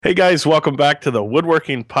Hey guys, welcome back to the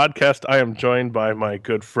Woodworking Podcast. I am joined by my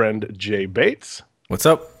good friend Jay Bates What's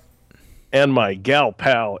up? and my gal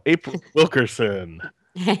pal April Wilkerson.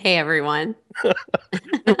 Hey everyone.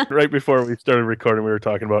 Right before we started recording, we were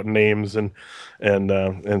talking about names and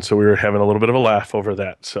so we were having a little bit of a laugh over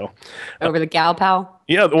that. So, Over the gal pal.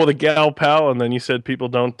 yeah, well, the gal pal, and then you said people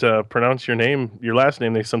don't pronounce your last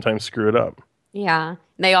name. They sometimes screw it up. Yeah.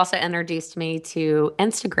 They also introduced me to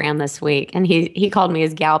Instagram this week and he called me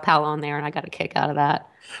his gal pal on there and I got a kick out of that.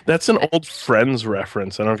 That's an old Friends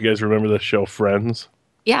reference. I don't know if you guys remember the show Friends.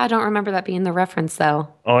 Yeah, I don't remember that being the reference though.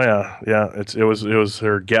 Oh yeah, yeah. It was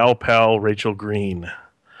her gal pal Rachel Green.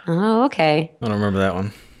 Oh, okay. I don't remember that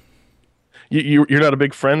one. You're not a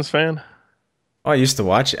big Friends fan? Oh, I used to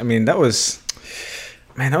watch it. I mean, that was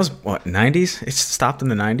what, 90s? It stopped in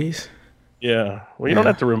the 90s? Yeah. Well, you don't Yeah.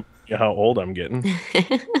 have to remind me how old I'm getting.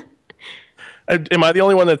 Am I the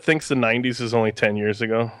only one that thinks the 90s is only 10 years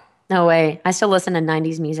ago? No way. I still listen to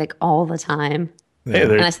 90s music all the time. Hey, Yeah.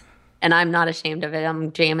 And, there's and I'm not ashamed of it.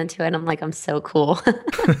 I'm jamming to it. I'm like, I'm so cool.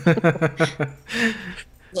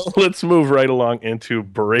 let's move right along into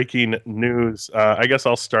breaking news. I guess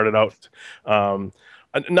I'll start it out.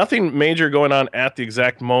 Nothing major going on at the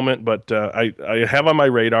exact moment, but I have on my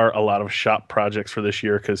radar a lot of shop projects for this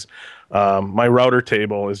year because my router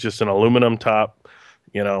table is just an aluminum top,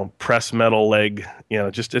 press metal leg,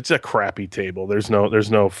 just it's a crappy table. There's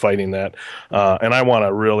no fighting that. And I want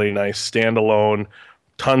a really nice standalone,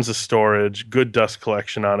 tons of storage, good dust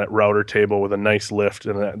collection on it, router table with a nice lift,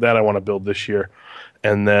 and that I want to build this year.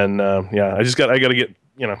 And then yeah, I got to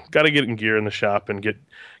get in gear in the shop and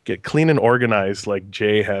get clean and organized like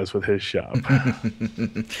Jay has with his shop.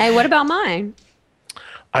 Hey, what about mine?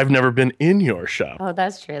 I've never been in your shop. Oh,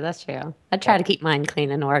 that's true. That's true. I try to keep mine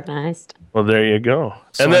clean and organized. Well, there you go.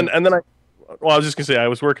 So And then I was just gonna say I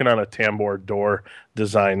was working on a tambour door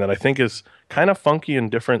design that I think is kind of funky and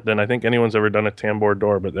different than I think anyone's ever done a tambour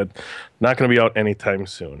door, but that's not going to be out anytime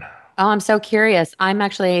soon. Oh, I'm so curious. I'm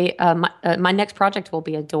actually my next project will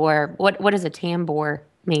be a door. What does a tambour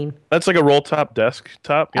mean? That's like a roll top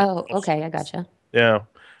desktop. Oh, okay, I gotcha. Yeah.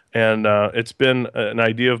 And it's been an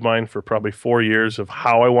idea of mine for probably 4 years of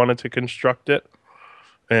how I wanted to construct it.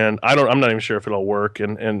 And I'm not even sure if it'll work.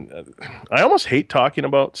 And I almost hate talking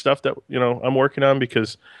about stuff that, I'm working on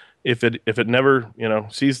because if it never,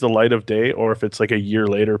 sees the light of day, or if it's like a year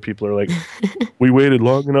later, people are like, we waited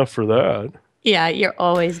long enough for that. Yeah, you're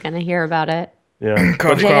always gonna hear about it. Yeah.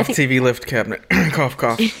 cough, Jay, I cough, think TV lift cabinet. Cough,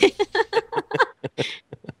 cough.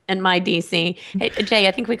 in my DC. Hey, Jay,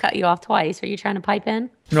 I think we cut you off twice. Are you trying to pipe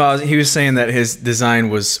in? No, he was saying that his design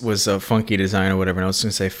was a funky design or whatever, and I was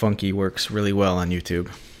going to say funky works really well on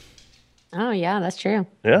YouTube. Oh yeah, that's true.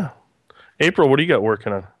 Yeah. April, what do you got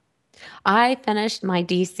working on? I finished my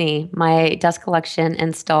DC, my dust collection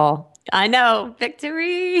install. I know,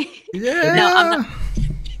 victory. No, I'm not.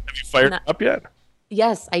 Have you fired not it up yet?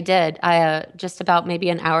 Yes, I did. I just about maybe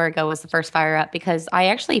an hour ago was the first fire up because I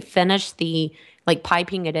actually finished the like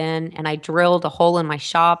piping it in and I drilled a hole in my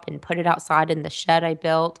shop and put it outside in the shed I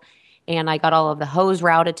built. And I got all of the hose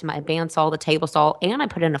routed to my bandsaw, the table saw, and I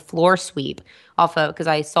put in a floor sweep off of because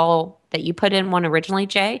I saw that you put in one originally,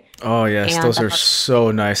 Jay. Oh, yes. And Those I are thought,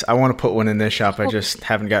 so nice. I want to put one in this shop. I just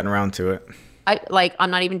haven't gotten around to it.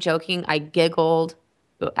 I'm not even joking. I giggled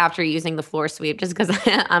after using the floor sweep just because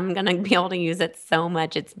I'm gonna be able to use it so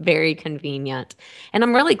much. It's very convenient, and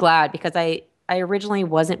I'm really glad because I originally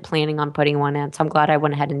wasn't planning on putting one in, so I'm glad I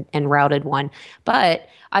went ahead and routed one. But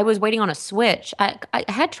I was waiting on a switch. I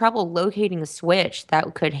had trouble locating a switch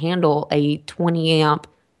that could handle a 20 amp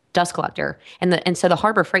dust collector, and so the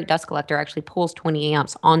Harbor Freight dust collector actually pulls 20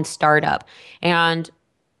 amps on startup, and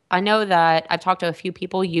I know that I've talked to a few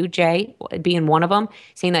people, you, Jay, being one of them,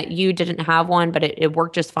 saying that you didn't have one, but it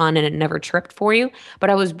worked just fine and it never tripped for you. But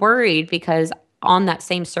I was worried because on that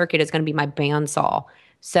same circuit is going to be my bandsaw.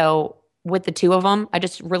 So with the two of them, I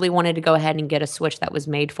just really wanted to go ahead and get a switch that was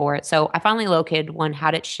made for it. So I finally located one,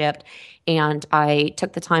 had it shipped, and I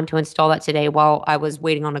took the time to install that today while I was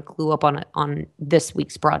waiting on a glue up on this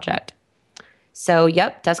week's project. So,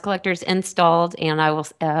 yep, dust collector's installed, and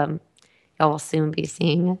y'all will soon be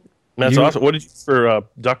seeing it. That's You awesome. What did you use for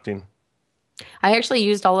ducting? I actually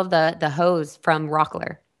used all of the hose from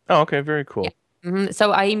Rockler. Oh, okay. Very cool. Yeah.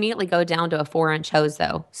 So I immediately go down to a 4 inch hose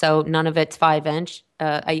though. So none of it's 5 inch.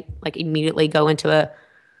 I like immediately go into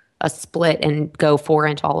a split and go 4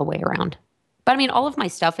 inch all the way around. But I mean, all of my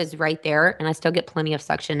stuff is right there and I still get plenty of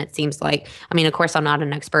suction. It seems like, I mean, of course I'm not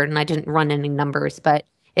an expert and I didn't run any numbers, but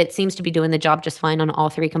it seems to be doing the job just fine on all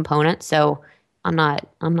three components. So I'm not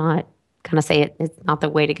gonna say it's not the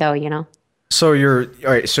way to go, you know? So you're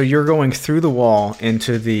all right. So you're going through the wall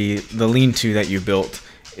into the lean-to that you built.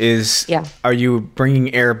 Are you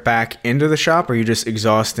bringing air back into the shop, or are you just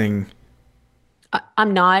exhausting?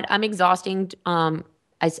 I'm not. I'm exhausting. I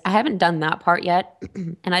haven't done that part yet,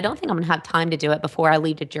 and I don't think I'm gonna have time to do it before I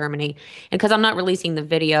leave to Germany. And because I'm not releasing the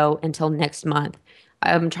video until next month,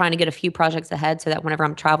 I'm trying to get a few projects ahead so that whenever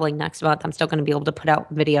I'm traveling next month, I'm still going to be able to put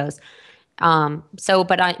out videos.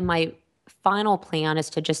 My final plan is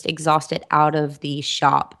to just exhaust it out of the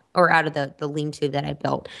shop or out of the lean-to that I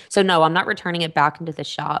built. So no, I'm not returning it back into the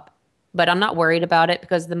shop, but I'm not worried about it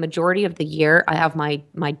because the majority of the year I have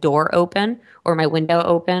my door open or my window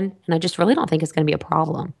open, and I just really don't think it's going to be a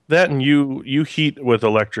problem. That and you heat with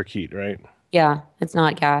electric heat, right? Yeah, it's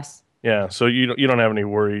not gas. Yeah, so you don't have any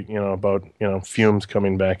worry, about fumes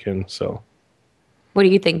coming back in. So, what do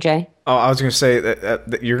you think, Jay? Oh, I was going to say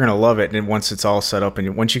that you're going to love it, and once it's all set up,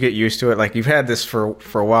 and once you get used to it, like you've had this for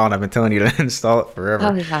a while, and I've been telling you to install it forever.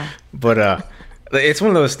 Oh yeah. But it's one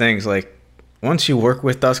of those things. Like once you work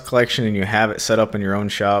with dust collection and you have it set up in your own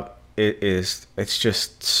shop, it's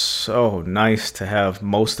just so nice to have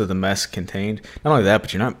most of the mess contained. Not only that,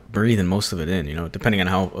 but you're not breathing most of it in, depending on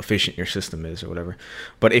how efficient your system is or whatever.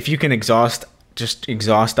 But if you can exhaust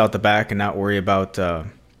out the back and not worry about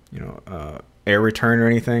air return or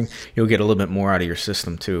anything, you'll get a little bit more out of your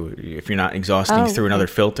system too if you're not exhausting through another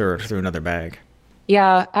filter or through another bag.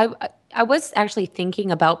 Yeah, I was actually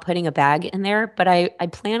thinking about putting a bag in there, but I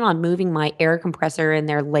plan on moving my air compressor in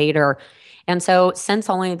there later. And so since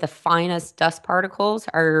only the finest dust particles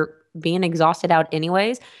are being exhausted out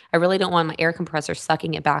anyways, I really don't want my air compressor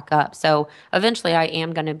sucking it back up. So eventually I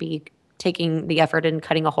am going to be taking the effort and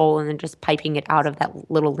cutting a hole and then just piping it out of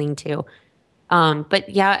that little lean-to. But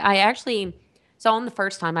yeah, so on the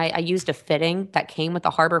first time I used a fitting that came with the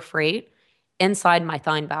Harbor Freight inside my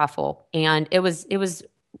thine baffle. And it was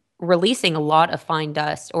releasing a lot of fine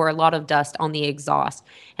dust or a lot of dust on the exhaust.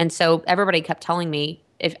 And so everybody kept telling me,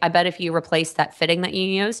 if you replace that fitting that you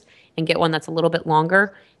used and get one that's a little bit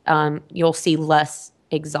longer, you'll see less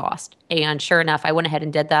exhaust. And sure enough, I went ahead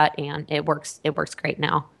and did that, and it works great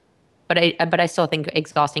now. But I still think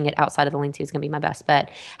exhausting it outside of the lean-to is going to be my best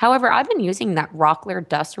bet. However, I've been using that Rockler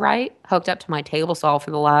Dust Right hooked up to my table saw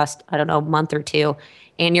for the last, month or two.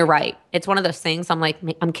 And you're right. It's one of those things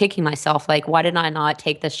I'm kicking myself. Like, why did I not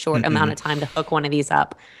take this short amount of time to hook one of these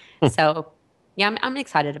up? So yeah, I'm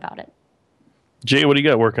excited about it. Jay, what do you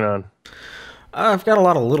got working on? I've got a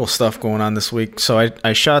lot of little stuff going on this week. So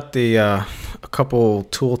I shot a couple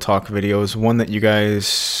tool talk videos, one that you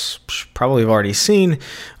guys probably have already seen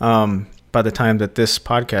by the time that this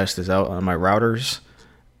podcast is out on my routers.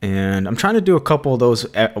 And I'm trying to do a couple of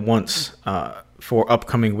those at once for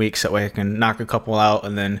upcoming weeks. That way I can knock a couple out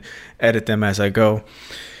and then edit them as I go.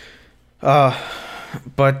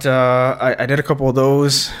 But I did a couple of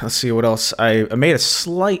those. Let's see what else. I made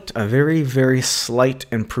a very, very slight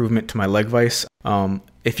improvement to my leg vise.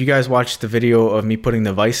 If you guys watched the video of me putting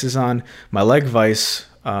the vices on, my leg vise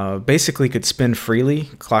basically could spin freely,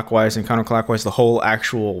 clockwise and counterclockwise, the whole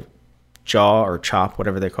actual jaw or chop,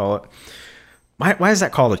 whatever they call it. Why is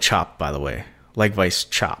that called a chop, by the way? Leg vise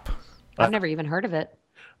chop. I've never even heard of it.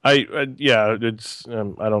 It's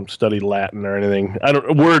I don't study Latin or anything.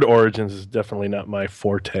 Word origins is definitely not my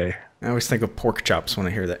forte. I always think of pork chops when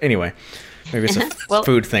I hear that. Anyway, maybe it's a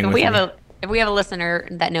food thing. If we have a listener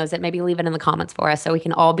that knows it, maybe leave it in the comments for us so we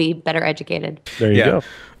can all be better educated. There you go.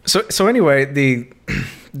 So anyway,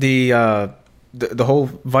 the whole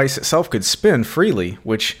vise itself could spin freely,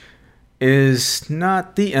 which is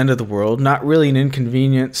not the end of the world. Not really an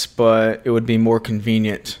inconvenience, but it would be more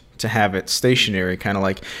convenient to have it stationary, kind of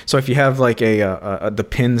like. So if you have like the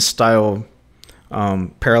pin style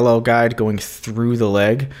parallel guide going through the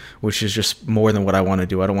leg, which is just more than what I want to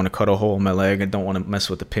do. I don't want to cut a hole in my leg. I don't want to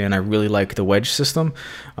mess with the pin. I really like the wedge system,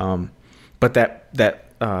 but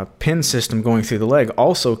that pin system going through the leg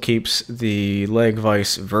also keeps the leg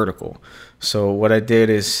vise vertical. So what I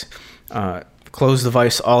did is close the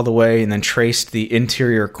vise all the way and then traced the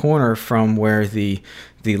interior corner from where the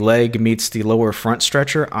leg meets the lower front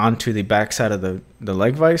stretcher onto the back side of the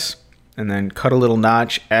leg vise, and then cut a little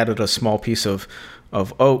notch, added a small piece of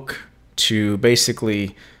oak to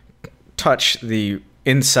basically touch the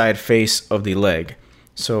inside face of the leg.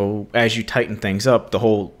 So as you tighten things up, the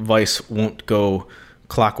whole vise won't go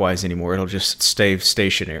clockwise anymore. It'll just stay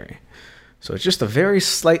stationary. So it's just a very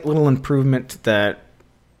slight little improvement that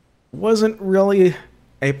wasn't really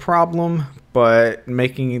a problem, but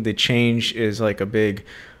making the change is like a big,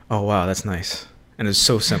 oh wow, that's nice. And it's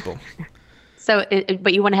so simple.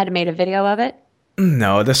 But you went ahead and made a video of it?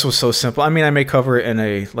 No, this was so simple. I mean, I may cover it in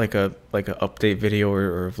a update video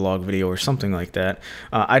or a vlog video or something like that.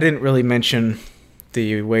 I didn't really mention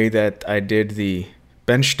the way that I did the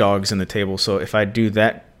bench dogs in the table. So if I do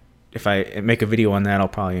that, if I make a video on that, I'll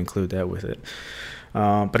probably include that with it.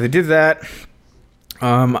 But I did that.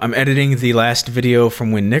 I'm editing the last video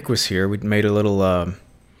from when Nick was here. We made a little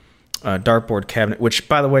dartboard cabinet, which,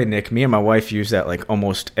 by the way, Nick, me and my wife use that like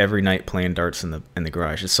almost every night playing darts in the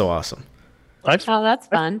garage. It's so awesome. Oh, that's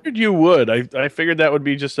fun. I figured you would. I figured that would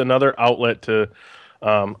be just another outlet to.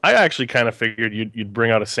 I actually kind of figured you'd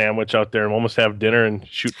bring out a sandwich out there and almost have dinner and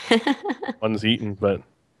shoot one's eaten, but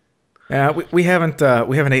yeah, we haven't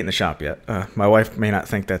ate in the shop yet. My wife may not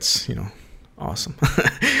think that's awesome,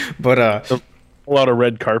 but pull out a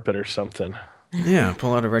red carpet or something. Yeah,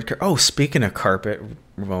 pull out a red carpet. Oh, speaking of carpet,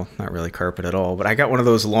 well, not really carpet at all, but I got one of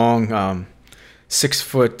those long 6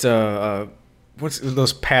 foot. What's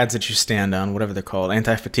those pads that you stand on? Whatever they're called,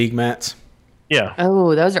 anti-fatigue mats. Yeah.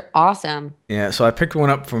 Oh, those are awesome. Yeah, so I picked one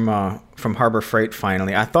up from Harbor Freight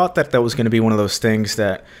finally. I thought that was going to be one of those things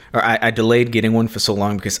that, or I delayed getting one for so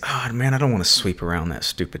long because, oh man, I don't want to sweep around that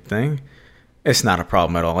stupid thing. It's not a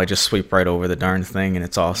problem at all. I just sweep right over the darn thing, and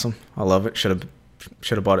it's awesome. I love it. Should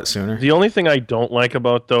have bought it sooner. The only thing I don't like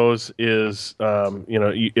about those is,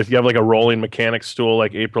 if you have like a rolling mechanic stool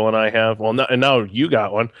like April and I have, and now you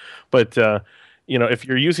got one, but if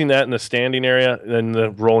you're using that in the standing area, then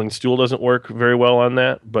the rolling stool doesn't work very well on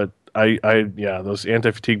that. But those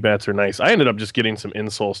anti-fatigue mats are nice. I ended up just getting some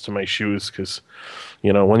insoles to my shoes because,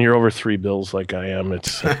 when you're over $3 like I am,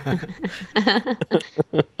 it's.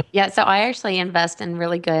 Yeah, so I actually invest in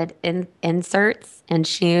really good inserts and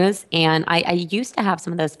shoes, and I used to have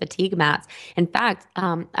some of those fatigue mats. In fact,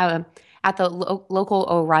 at the local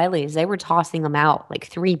O'Reilly's, they were tossing them out, like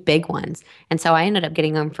 3 big ones. And so I ended up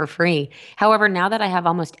getting them for free. However, now that I have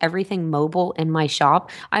almost everything mobile in my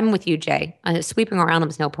shop, I'm with you, Jay. Sweeping around them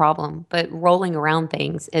is no problem, but rolling around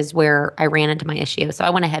things is where I ran into my issue. So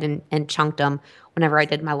I went ahead and chunked them whenever I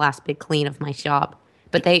did my last big clean of my shop.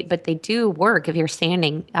 But they do work if you're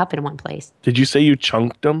standing up in one place. Did you say you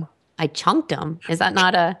chunked them? I chunked them. Is that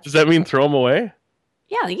not a... Does that mean throw them away?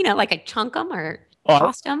 Yeah, like I chunk them or...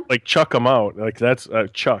 Tossed them? Like chuck them out. Like that's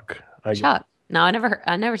chuck. Chuck. No, I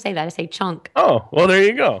never say that. I say chunk. Oh, well, there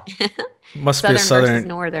you go. Must be a southern versus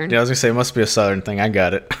northern. Yeah, I was gonna say it must be a southern thing. I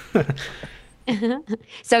got it.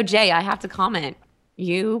 So Jay, I have to comment.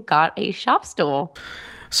 You got a shop stool.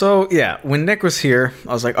 So yeah, when Nick was here,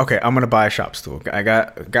 I was like, okay, I'm gonna buy a shop stool. I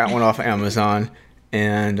got one off Amazon,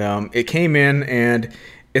 and it came in, and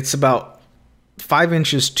it's about 5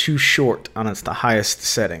 inches too short on the highest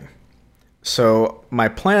setting. So my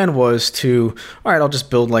plan was all right, I'll just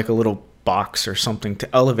build like a little box or something to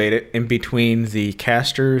elevate it in between the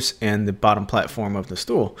casters and the bottom platform of the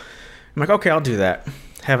stool. I'm like, okay, I'll do that.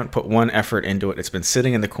 Haven't put one effort into it. It's been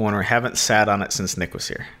sitting in the corner. Haven't sat on it since Nick was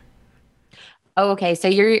here. Oh, okay.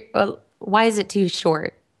 So why is it too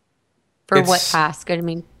short? For what task? I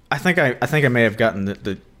mean, I think I may have gotten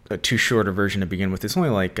the too shorter version to begin with. It's only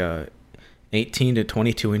like 18 to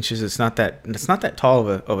 22 inches. It's not that tall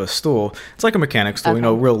of a stool. It's like a mechanic stool,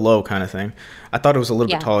 okay. Real low kind of thing. I thought it was a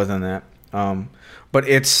little bit taller than that. But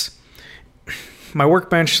it's my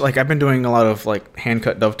workbench. Like I've been doing a lot of like hand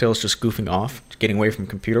cut dovetails, just goofing off, getting away from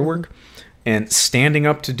computer work. And standing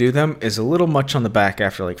up to do them is a little much on the back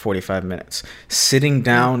after like 45 minutes. Sitting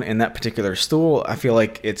down in that particular stool, I feel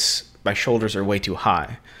like my shoulders are way too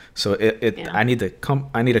high. So I need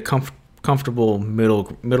a comfortable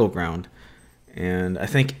middle ground. And I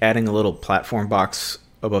think adding a little platform box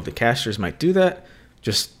above the casters might do that.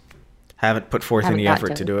 Just haven't put forth any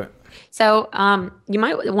effort to do it. So you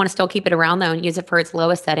might want to still keep it around though and use it for its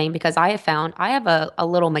lowest setting, because I have a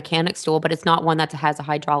little mechanic stool, but it's not one that has a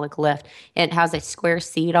hydraulic lift. It has a square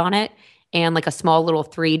seat on it and like a small little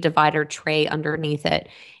 3 divider tray underneath it.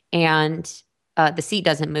 And the seat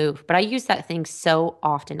doesn't move, but I use that thing so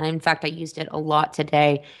often. In fact, I used it a lot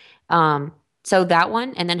today. So that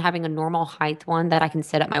one, and then having a normal height one that I can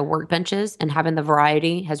sit at my workbenches, and having the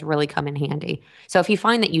variety has really come in handy. So if you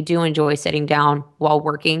find that you do enjoy sitting down while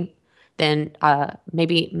working, then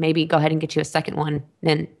maybe go ahead and get you a second one.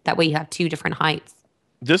 Then that way you have 2 different heights.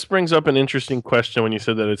 This brings up an interesting question when you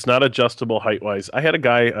said that it's not adjustable height-wise. I had a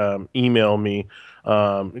guy email me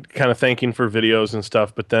kind of thanking for videos and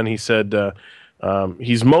stuff, but then he said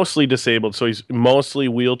he's mostly disabled, so he's mostly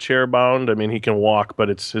wheelchair bound. I mean, he can walk, but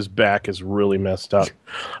his back is really messed up.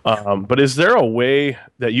 But is there a way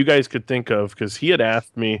that you guys could think of? Because he had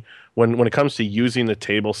asked me when it comes to using the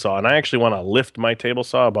table saw, and I actually want to lift my table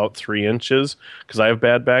saw about 3 inches because I have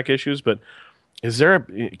bad back issues. But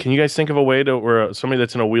Can you guys think of a way to where somebody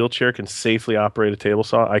that's in a wheelchair can safely operate a table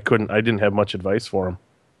saw? I didn't have much advice for them.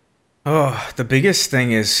 Oh, the biggest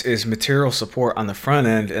thing is material support on the front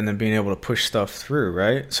end and then being able to push stuff through,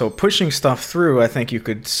 right? So pushing stuff through, I think you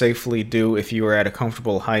could safely do if you were at a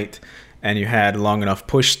comfortable height and you had long enough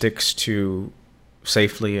push sticks to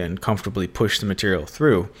safely and comfortably push the material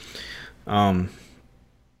through.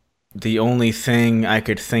 The only thing I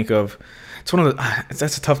could think of,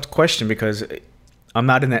 that's a tough question because I'm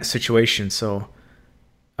not in that situation, so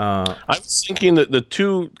I was thinking that the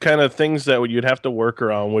two kind of things that you'd have to work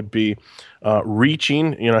around would be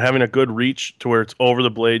reaching, having a good reach to where it's over the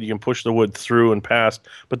blade, you can push the wood through and past,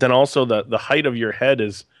 but then also the height of your head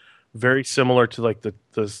is very similar to like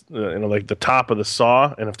like the top of the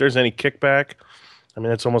saw, and if there's any kickback, I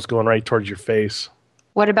mean, it's almost going right towards your face.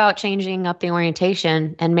 What about changing up the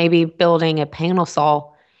orientation and maybe building a panel saw?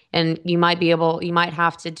 And you might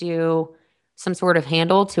have to do some sort of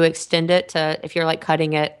handle to extend it to, if you're like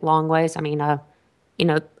cutting it long ways, I mean,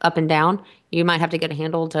 up and down, you might have to get a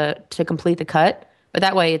handle to complete the cut. But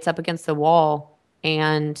that way it's up against the wall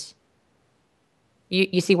and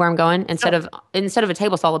you see where I'm going? Instead of a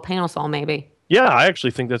table saw, a panel saw maybe. Yeah, I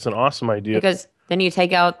actually think that's an awesome idea. Because then you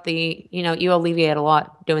take out you alleviate a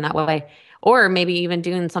lot doing that way. Or maybe even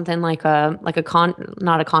doing something like not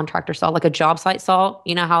a contractor saw, like a job site saw.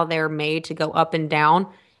 You know how they're made to go up and down?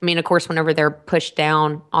 I mean, of course, whenever they're pushed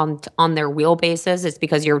down on their wheelbases, it's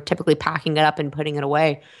because you're typically packing it up and putting it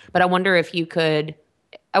away. But I wonder if you could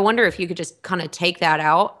just kind of take that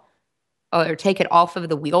out or take it off of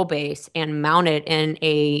the wheelbase and mount it in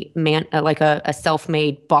a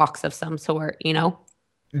self-made box of some sort,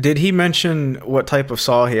 Did he mention what type of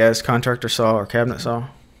saw he has, contractor saw or cabinet saw?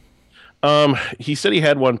 He said he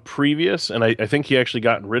had one previous, and I think he actually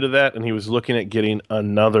gotten rid of that, and he was looking at getting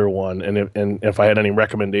another one. And if I had any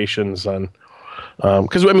recommendations on,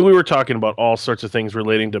 because I mean we were talking about all sorts of things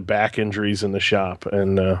relating to back injuries in the shop,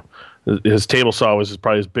 and his table saw was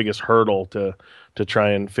probably his biggest hurdle to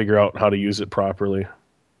try and figure out how to use it properly.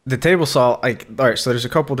 The table saw, all right, so there's a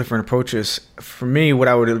couple different approaches. For me, what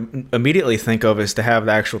I would immediately think of is to have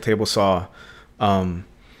the actual table saw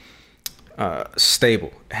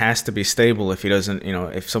stable. It has to be stable if he doesn't,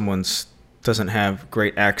 if someone's doesn't have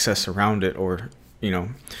great access around it, or,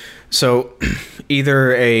 so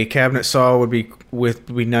either a cabinet saw would be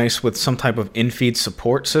nice with some type of in-feed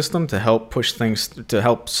support system to help push things, to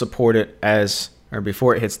help support it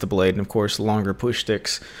before it hits the blade, and of course longer push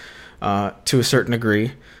sticks to a certain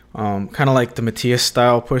degree, kind of like the Matthias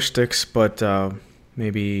style push sticks, but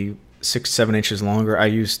maybe 6-7 inches longer. I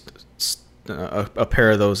used a pair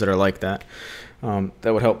of those that are like that.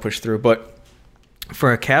 That would help push through. But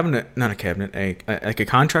for a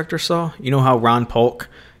contractor saw, you know how Ron Polk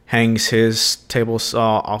hangs his table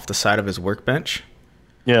saw off the side of his workbench?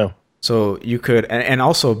 Yeah. So you could, and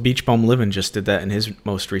also Beach Bum Livin' just did that in his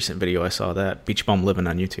most recent video. I saw that, Beach Bum Livin'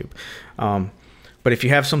 on YouTube. But if you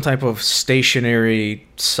have some type of stationary,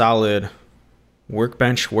 solid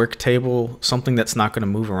workbench, work table, something that's not going to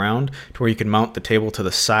move around, to where you can mount the table to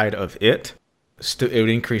the side of it, it would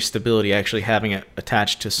increase stability actually having it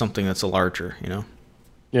attached to something that's larger,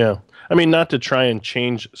 Yeah. I mean, not to try and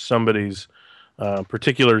change somebody's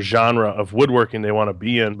particular genre of woodworking they want to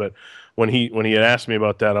be in, but when he had asked me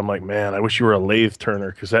about that, I'm like, man, I wish you were a lathe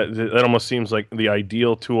turner, because that almost seems like the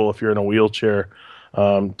ideal tool if you're in a wheelchair,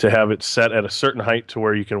 to have it set at a certain height to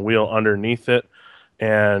where you can wheel underneath it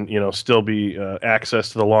and still be access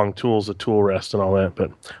to the long tools, the tool rest, and all that. But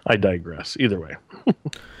I digress. Either way.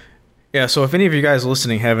 Yeah. So if any of you guys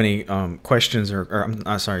listening have any questions or I'm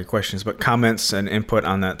not sorry, questions, but comments and input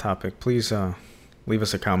on that topic, please leave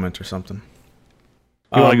us a comment or something.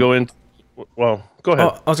 You want to go in? Well, go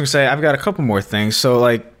ahead. I was gonna say I've got a couple more things. So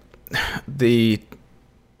like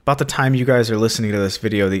about the time you guys are listening to this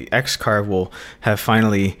video, the X-Carve will have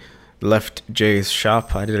finally left Jay's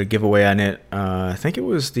shop. I did a giveaway on it. I think it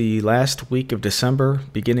was the last week of December,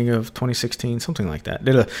 beginning of 2016, something like that.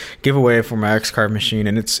 Did a giveaway for my X-Carve machine,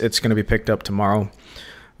 and it's going to be picked up tomorrow.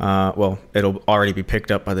 Well, it'll already be picked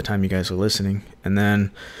up by the time you guys are listening. And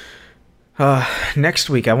then next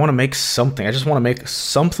week, I want to make something. I just want to make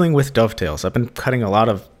something with dovetails. I've been cutting a lot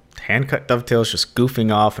of hand-cut dovetails, just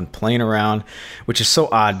goofing off and playing around, which is so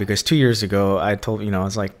odd because 2 years ago I told, I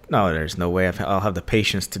was like, no, there's no way I'll have the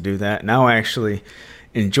patience to do that. Now I actually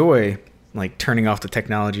enjoy like turning off the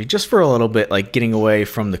technology just for a little bit, like getting away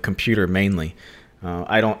from the computer mainly.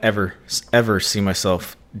 I don't ever see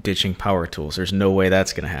myself ditching power tools. There's no way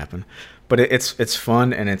that's going to happen. But it's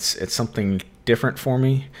fun, and it's something different for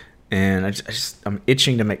me. And I'm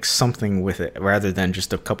itching to make something with it rather than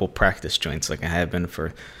just a couple practice joints like I have been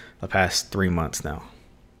for the past 3 months now.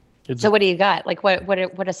 So what do you got? Like what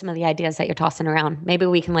are some of the ideas that you're tossing around? Maybe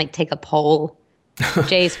we can like take a poll.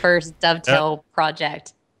 Jay's first dovetail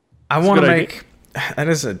project. I want to make that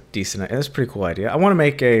is a decent. That's a pretty cool idea. I want to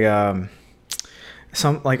make a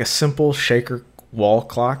a simple shaker wall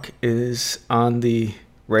clock is on the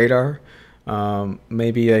radar.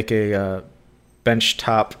 Maybe like a bench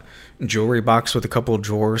top jewelry box with a couple of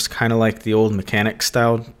drawers, kind of like the old mechanic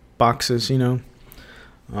style boxes, you know.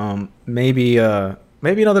 Maybe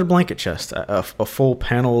another blanket chest, a full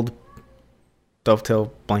paneled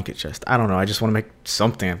dovetail blanket chest. I don't know. I just want to make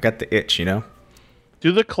something. I've got the itch, you know.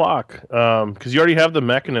 Do the clock, because you already have the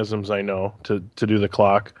mechanisms, I know, to do the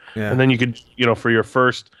clock. Yeah. And then you could, for your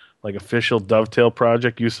first like official dovetail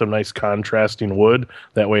project, use some nice contrasting wood.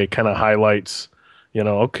 That way it kind of highlights,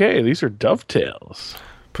 okay, these are dovetails.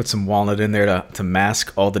 Put some walnut in there to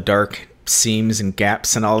mask all the dark seams and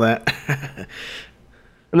gaps and all that.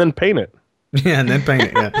 And then paint it. Yeah, and then paint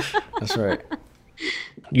it. Yeah, that's right.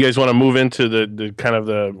 You guys want to move into the kind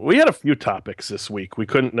of we had a few topics this week. We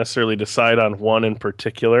couldn't necessarily decide on one in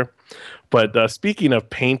particular. But speaking of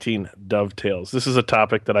painting dovetails, this is a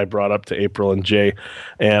topic that I brought up to April and Jay,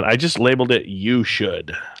 and I just labeled it "You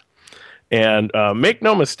Should." And make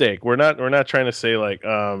no mistake, we're not trying to say like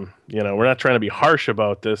we're not trying to be harsh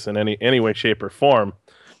about this in any way, shape, or form.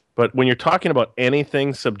 But when you're talking about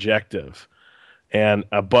anything subjective, and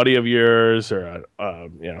a buddy of yours or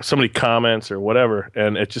somebody comments or whatever,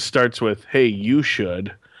 and it just starts with, "Hey, you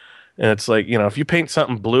should," and it's like, if you paint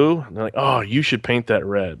something blue, they're like, "Oh, you should paint that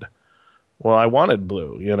red." Well, I wanted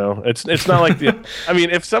blue, It's not like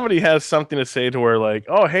if somebody has something to say to where like,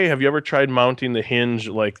 "Oh, hey, have you ever tried mounting the hinge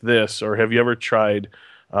like this, or have you ever tried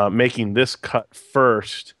making this cut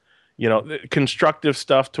first?" Constructive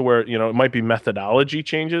stuff to where it might be methodology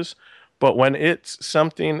changes. But when it's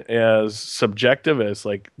something as subjective as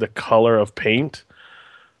like the color of paint,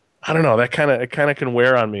 I don't know, it kind of can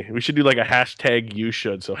wear on me. We should do like a hashtag you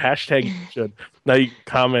should. So hashtag you should. Now you can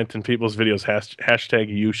comment in people's videos, hashtag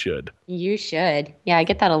you should. You should. Yeah, I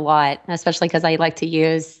get that a lot, especially because I like to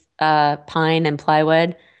use pine and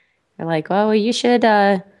plywood. They're like, "Oh, you should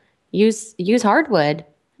use hardwood."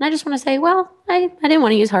 And I just want to say, well, I didn't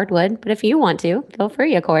want to use hardwood, but if you want to, feel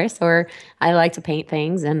free, of course. Or I like to paint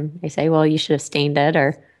things, and they say, well, you should have stained it,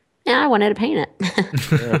 or I wanted to paint it.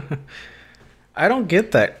 Yeah. I don't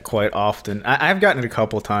get that quite often. I've gotten it a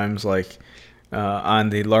couple times, like on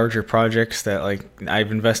the larger projects that like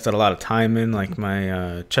I've invested a lot of time in, like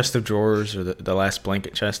my chest of drawers or the last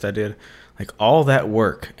blanket chest I did. Like all that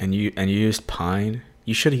work, and you used pine.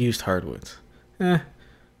 You should have used hardwoods. I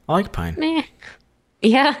like pine. Meh.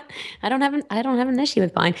 Yeah, I don't have an issue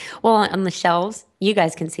with pine. Well, on the shelves, you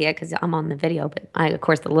guys can see it because I'm on the video, but of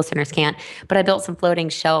course, the listeners can't. But I built some floating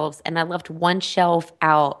shelves, and I left one shelf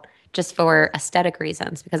out just for aesthetic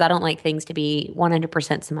reasons because I don't like things to be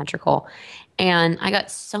 100% symmetrical. And I got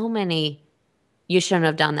so many, "You shouldn't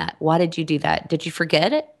have done that. Why did you do that? Did you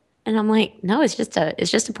forget it?" And I'm like, no, it's just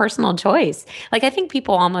a personal choice. Like I think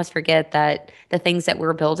people almost forget that the things that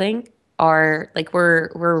we're building are like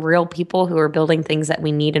we're real people who are building things that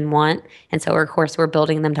we need and want, and so of course we're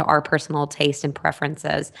building them to our personal taste and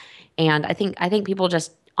preferences. And I think people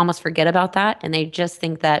just almost forget about that, and they just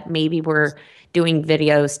think that maybe we're doing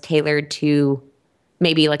videos tailored to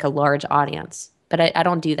maybe like a large audience. But I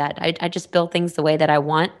don't do that. I just build things the way that I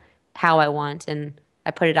want, how I want, and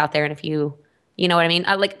I put it out there. And if you know what I mean?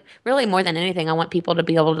 I like really more than anything, I want people to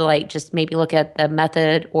be able to like just maybe look at the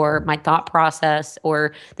method or my thought process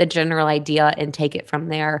or the general idea and take it from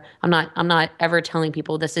there. I'm not ever telling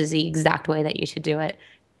people this is the exact way that you should do it,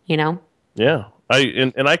 Yeah.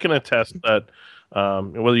 I can attest that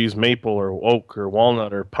whether you use maple or oak or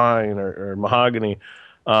walnut or pine or mahogany,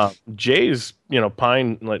 Jay's,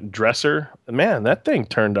 pine like dresser, man, that thing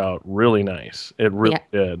turned out really nice. It really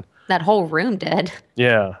did. That whole room did.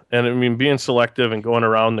 Yeah. And I mean, being selective and going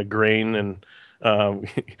around the grain, and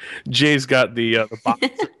Jay's got the box,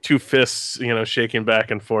 two fists, shaking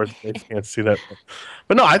back and forth. They can't see that.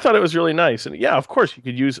 But no, I thought it was really nice. And yeah, of course, you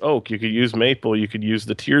could use oak, you could use maple, you could use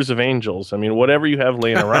the Tears of Angels. I mean, whatever you have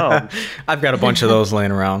laying around. I've got a bunch of those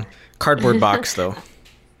laying around. Cardboard box, though.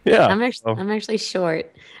 Yeah. I'm actually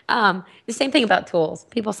short. The same thing about tools.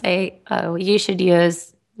 People say, "Oh, you should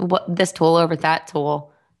use this tool over that tool."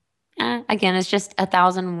 Again, it's just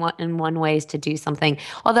 1,001 ways to do something.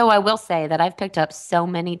 Although I will say that I've picked up so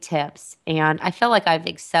many tips, and I feel like I've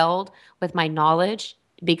excelled with my knowledge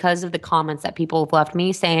because of the comments that people have left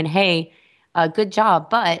me saying, "Hey, good job,"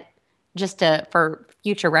 but just for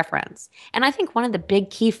future reference. And I think one of the big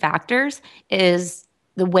key factors is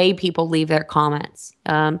the way people leave their comments.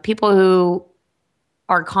 People who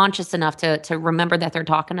are conscious enough to remember that they're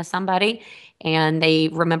talking to somebody, and they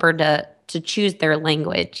remember to choose their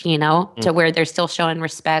language, to where they're still showing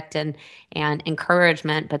respect and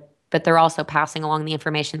encouragement, but they're also passing along the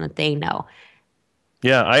information that they know.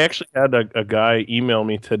 Yeah, I actually had a guy email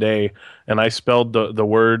me today, and I spelled the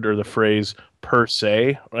word or the phrase per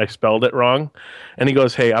se. I spelled it wrong, and he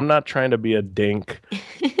goes, "Hey, I'm not trying to be a dink."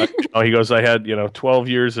 He goes, "I had 12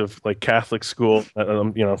 years of like Catholic school,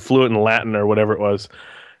 fluent in Latin or whatever it was."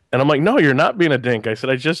 And I'm like, "No, you're not being a dink." I said,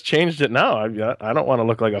 "I just changed it now. I don't want to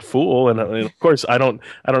look like a fool." And of course, I don't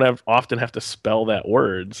often have to spell that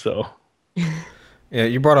word. So Yeah,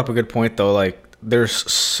 you brought up a good point though. Like, there's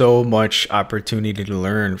so much opportunity to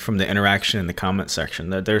learn from the interaction in the comment section.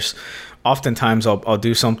 That there's oftentimes I'll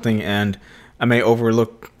do something and I may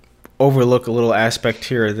overlook a little aspect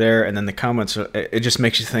here or there, and then the comments it just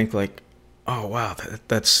makes you think like, oh wow,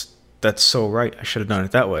 that's so right. I should have done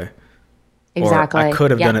it that way. Exactly. Or I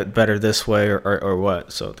could have done it better this way, or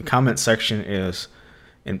what. So the comment section is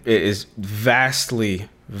vastly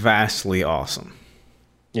awesome.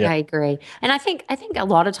 Yeah, I agree. And I think a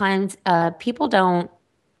lot of times people don't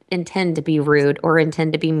intend to be rude or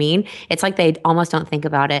intend to be mean. It's like they almost don't think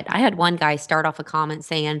about it. I had one guy start off a comment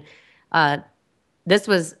saying, this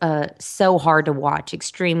was so hard to watch,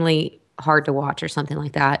 extremely hard to watch or something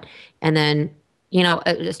like that. And then,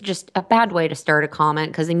 it's just a bad way to start a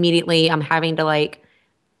comment, because immediately I'm having to like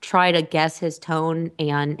try to guess his tone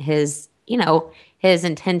and his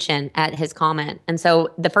intention at his comment. And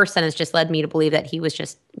so the first sentence just led me to believe that he was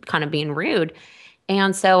just kind of being rude.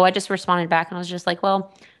 And so I just responded back and I was just like,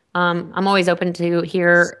 well, I'm always open to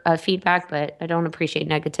hear feedback, but I don't appreciate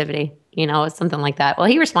negativity. It's something like that. Well,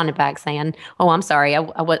 he responded back saying, oh, I'm sorry. I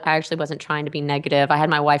actually wasn't trying to be negative. I had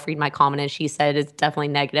my wife read my comment and she said it's definitely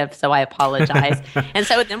negative, so I apologize. And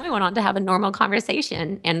so then we went on to have a normal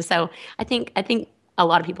conversation. And so I think a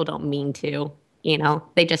lot of people don't mean to,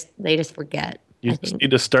 they just forget. You just need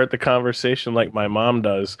to start the conversation like my mom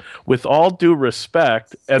does, with all due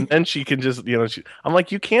respect, and then she can just, I'm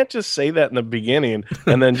like, you can't just say that in the beginning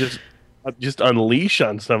and then just unleash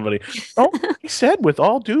on somebody. Oh, he said with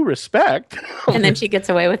all due respect. And then she gets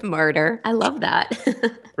away with murder. I love that.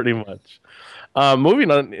 Pretty much. Moving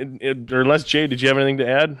on, unless Jay, did you have anything to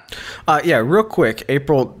add? Yeah, real quick,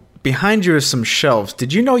 April. Behind you is some shelves.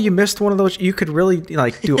 Did you know you missed one of those? You could really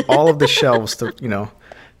do all of the shelves to,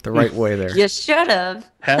 the right way there. You should have.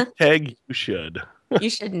 Hashtag you should. You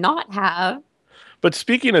should not have. But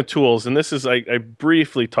speaking of tools, and this is, I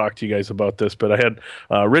briefly talked to you guys about this, but I had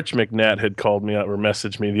Rich McNatt had called me out or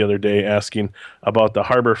messaged me the other day asking about the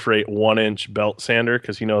Harbor Freight 1-inch belt sander,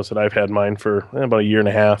 because he knows that I've had mine for about a year and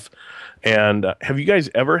a half. And have you guys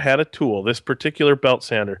ever had a tool, this particular belt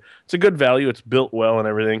sander? It's a good value. It's built well and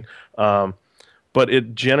everything. But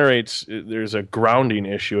there's a grounding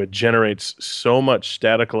issue. It generates so much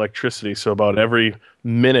static electricity. So about every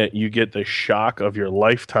minute you get the shock of your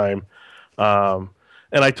lifetime. And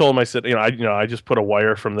I told him, I said, I just put a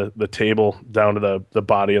wire from the table down to the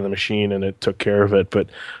body of the machine and it took care of it. But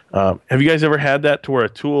have you guys ever had that to where a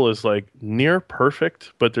tool is like near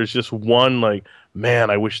perfect, but there's just one like, man,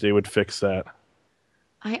 I wish they would fix that?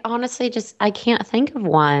 I honestly I can't think of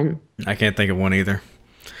one. I can't think of one either.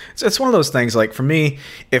 It's one of those things, like for me,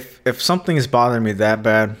 if something is bothering me that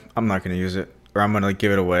bad, I'm not going to use it, or I'm going to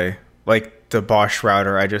give it away. Like the Bosch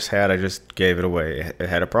router I just gave it away. It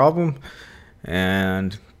had a problem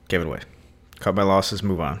and gave it away. Cut my losses,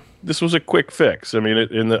 move on. This was a quick fix. I mean,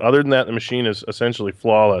 other than that, the machine is essentially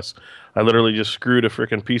flawless. I literally just screwed a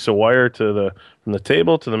freaking piece of wire from the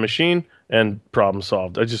table to the machine, and problem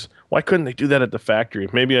solved. Why couldn't they do that at the factory?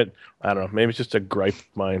 Maybe I don't know. Maybe it's just a gripe of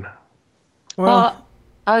mine. Well,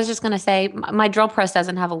 I was just going to say, my drill press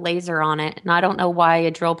doesn't have a laser on it, and I don't know why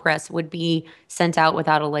a drill press would be sent out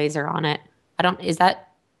without a laser on it. Is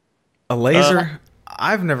that a laser?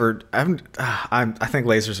 I think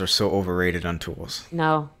lasers are so overrated on tools.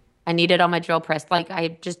 No, I need it on my drill press. Like,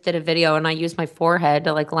 I just did a video and I used my forehead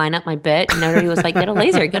to like line up my bit, and everybody was like, get a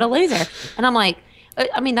laser. And I'm like,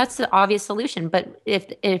 I mean, that's the obvious solution. But if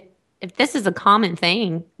this is a common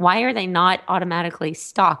thing, why are they not automatically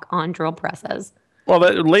stock on drill presses? Well,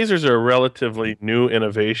 lasers are a relatively new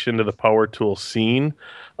innovation to the power tool scene.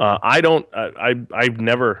 I've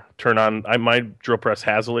never turned on. My drill press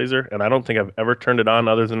has a laser, and I don't think I've ever turned it on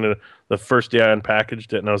other than the first day I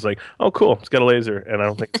unpackaged it, and I was like, "Oh, cool, it's got a laser." And I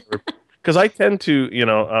don't think because I tend to,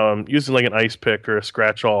 using like an ice pick or a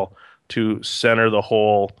scratch awl to center the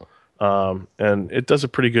hole, and it does a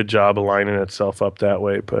pretty good job of lining itself up that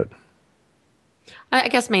way. But I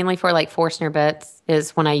guess mainly for like Forstner bits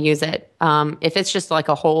is when I use it. If it's just like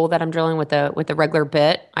a hole that I'm drilling with a regular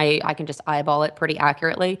bit, I can just eyeball it pretty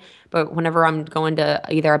accurately. But whenever I'm going to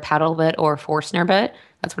either a paddle bit or a Forstner bit,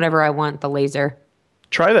 that's whenever I want the laser.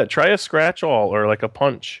 Try that. Try a scratch awl or like a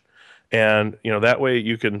punch, and that way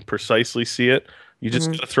you can precisely see it. You just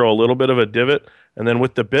Hmm. got to throw a little bit of a divot, and then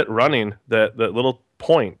with the bit running, that little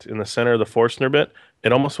point in the center of the Forstner bit,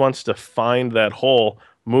 it almost wants to find that hole,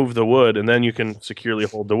 move the wood, and then you can securely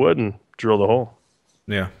hold the wood and drill the hole.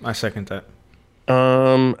 Yeah, I second that.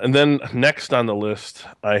 And then next on the list,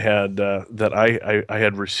 I had that I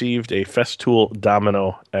had received a Festool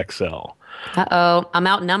Domino XL. Uh-oh, I'm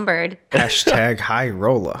outnumbered. Hashtag high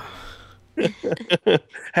roller.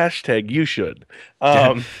 Hashtag you should.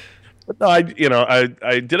 But no,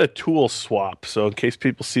 I did a tool swap. So in case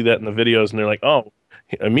people see that in the videos and they're like, oh,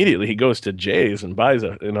 immediately he goes to Jay's and buys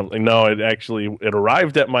it. And I'm like, no, it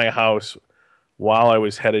arrived at my house while I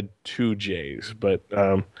was headed to Jay's. But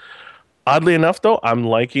oddly enough, though, I'm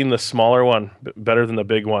liking the smaller one better than the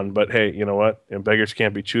big one. But hey, you know what? Beggars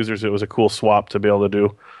can't be choosers. It was a cool swap to be able to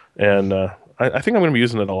do. And I think I'm going to be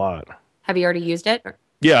using it a lot. Have you already used it?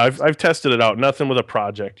 Yeah, I've tested it out. Nothing with a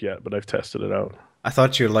project yet, but I've tested it out. I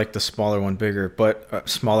thought you'd like the smaller one bigger, but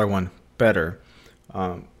smaller one better.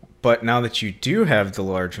 But now that you do have the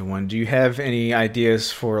larger one, do you have any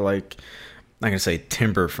ideas for like, I'm not gonna say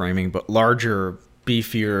timber framing, but larger,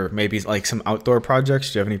 beefier, maybe like some outdoor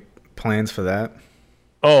projects? Do you have any plans for that?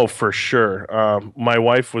 Oh, for sure. My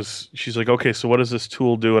wife she's like, okay, so what does this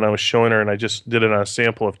tool do? And I was showing her, and I just did it on a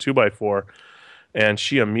sample of 2x4. And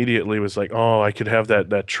she immediately was like, oh, I could have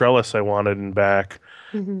that trellis I wanted in back.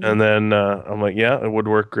 Hmm. And then I'm like, yeah, it would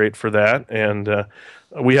work great for that. And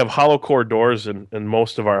we have hollow core doors in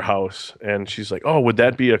most of our house. And she's like, oh, would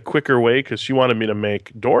that be a quicker way? Because she wanted me to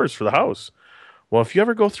make doors for the house. Well, if you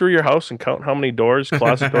ever go through your house and count how many doors,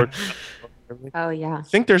 closet doors, Oh, yeah. I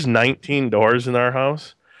think there's 19 doors in our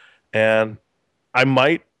house. And I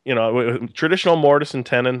might, traditional mortise and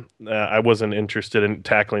tenon, I wasn't interested in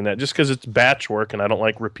tackling that just because it's batch work and I don't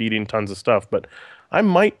like repeating tons of stuff. But I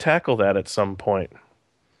might tackle that at some point.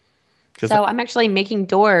 So I'm actually making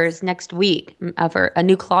doors next week for a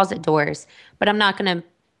new closet doors, but I'm not going to,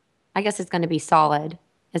 I guess it's going to be solid.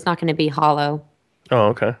 It's not going to be hollow, Oh,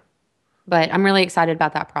 okay. but I'm really excited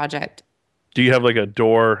about that project. Do you have like a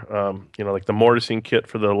door, like the mortising kit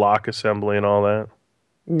for the lock assembly and all that?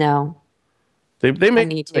 No, They I make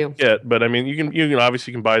need the to. kit, but I mean you can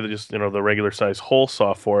obviously buy the regular size hole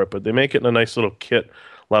saw for it, but they make it in a nice little kit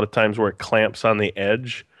a lot of times where it clamps on the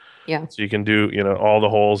edge, Yeah, so you can do all the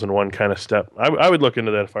holes in one kind of step. I would look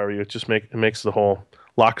into that if I were you. It makes the whole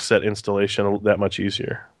lock set installation that much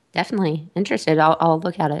easier. definitely interested. I'll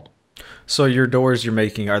look at it. So your doors you're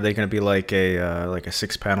making, are they going to be like a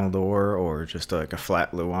 6-panel door or just like a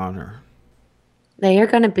flat luan or? They are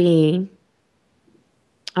going to be,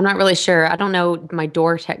 I'm not really sure. I don't know my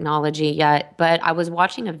door technology yet, but I was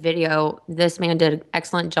watching a video. This man did an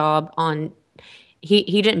excellent job on,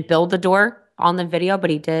 he didn't build the door on the video, but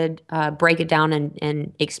he did break it down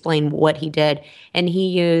and explain what he did. And he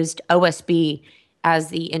used OSB as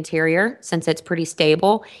the interior since it's pretty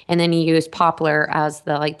stable. And then he used poplar as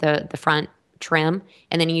the front trim.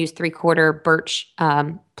 And then he used 3/4 birch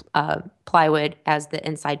plywood as the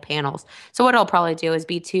inside panels. So what I'll probably do is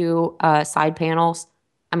be two side panels,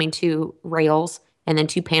 two rails, and then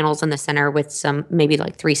two panels in the center with some maybe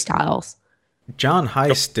like 3 stiles. John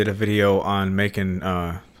Heist did a video on making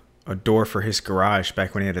a door for his garage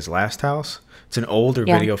back when he had his last house. It's an older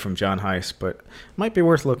Yeah. video from John Heist, but might be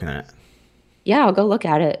worth looking at. Yeah, I'll go look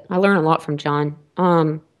at it. I learn a lot from John.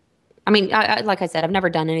 Like I said, I've never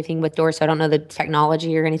done anything with doors, so I don't know the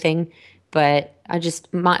technology or anything. But I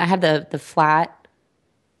have the flat,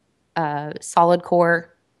 solid core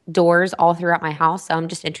doors all throughout my house. So I'm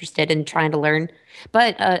just interested in trying to learn.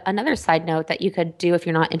 But another side note that you could do if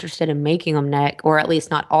you're not interested in making them, Nick, or at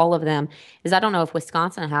least not all of them, is I don't know if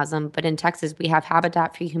Wisconsin has them, but in Texas we have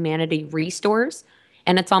Habitat for Humanity restores,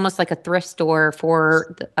 and it's almost like a thrift store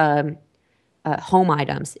for home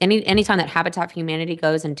items. Anytime that Habitat for Humanity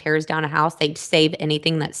goes and tears down a house, they save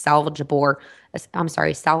anything that's salvageable,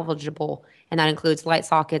 and that includes light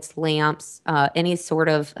sockets, lamps, any sort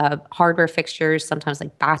of hardware fixtures, sometimes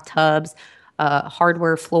like bathtubs,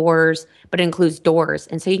 hardware floors, but it includes doors.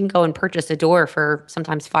 And so you can go and purchase a door for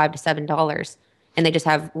sometimes $5 to $7, and they just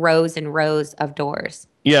have rows and rows of doors.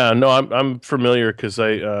 Yeah, no, I'm familiar because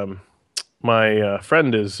my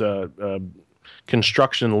friend is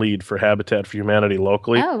construction lead for Habitat for Humanity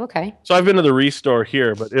locally. Oh, okay. So I've been to the restore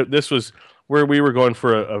here, but this was where we were going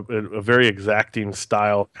for a very exacting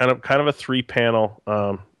style, kind of a 3-panel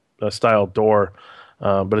style door.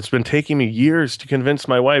 But it's been taking me years to convince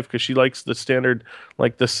my wife because she likes the standard,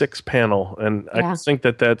 like the 6-panel, and I Yeah, just think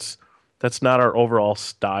that that's not our overall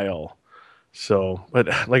style. So, but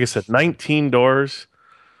like I said, 19 doors,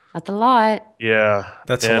 that's a lot. yeah,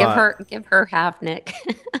 That's a and lot. Give her half, Nick.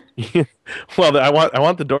 well, I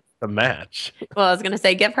want the doors to match. Well, I was gonna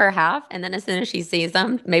say give her half, and then as soon as she sees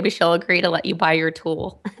them, maybe she'll agree to let you buy your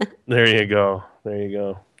tool. There you go. There you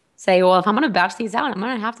go. Say, well, if I'm gonna batch these out, I'm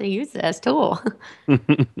gonna have to use this tool.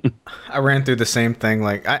 I ran through the same thing.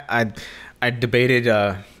 Like I debated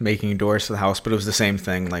making doors for the house, but it was the same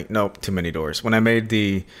thing. Like, nope, too many doors. When I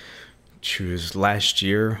made last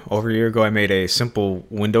year, over a year ago, I made a simple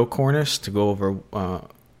window cornice to go over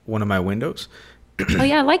one of my windows. Oh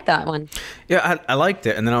yeah, I like that one. Yeah, I liked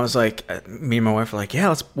it, and then I was like, me and my wife were like,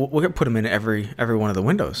 yeah, we're gonna put them in every one of the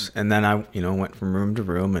windows, and then I went from room to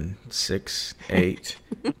room, and 6, 8,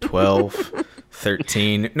 12,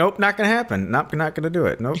 13. Nope, not gonna happen. Not gonna do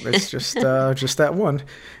it. Nope, it's just that one,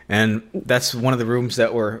 and that's one of the rooms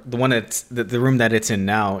that the room that it's in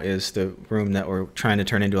now is the room that we're trying to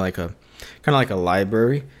turn into like a kind of like a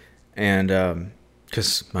library, and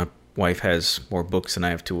because my wife has more books than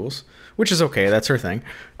I have tools, which is okay. That's her thing.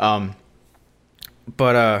 But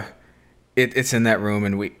it's in that room,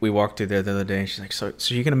 and we walked through there the other day, and she's like, so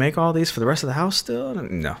you're going to make all these for the rest of the house still?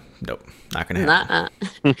 No, nope, not going to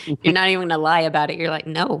happen. You're not even gonna lie about it. You're like,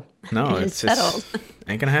 no, No, it's settled.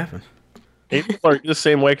 ain't going to happen. People are the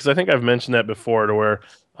same way because I think I've mentioned that before to where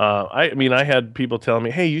I had people telling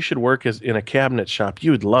me, hey, you should work in a cabinet shop.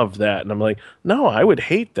 You would love that. And I'm like, no, I would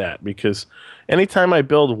hate that because anytime I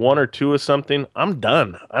build one or two of something, I'm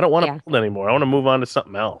done. I don't want to build anymore. I want to move on to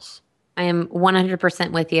something else. I am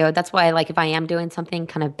 100% with you. That's why, like, if I am doing something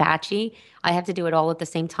kind of batchy, I have to do it all at the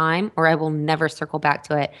same time, or I will never circle back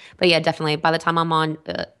to it. But yeah, definitely. By the time I'm on,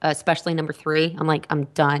 especially number 3, I'm like, I'm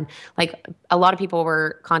done. Like, a lot of people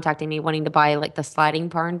were contacting me wanting to buy like the sliding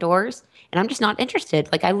barn doors, and I'm just not interested.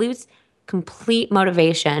 Like, I lose complete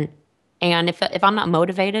motivation, and if I'm not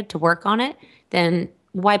motivated to work on it, then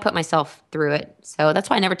why put myself through it? So that's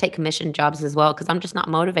why I never take commission jobs as well, because I'm just not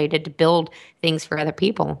motivated to build things for other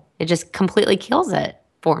people. It just completely kills it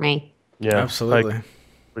for me. Yeah, Absolutely. I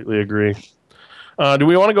completely agree. Do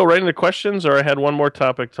we want to go right into questions, or I had one more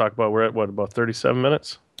topic to talk about? We're at about 37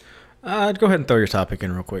 minutes? Go ahead and throw your topic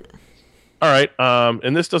in real quick. All right.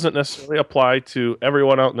 And this doesn't necessarily apply to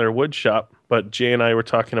everyone out in their wood shop, but Jay and I were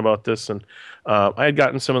talking about this, and I had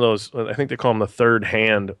gotten some of those, I think they call them the third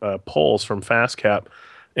hand poles from FastCap.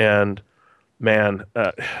 And man,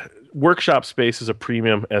 workshop space is a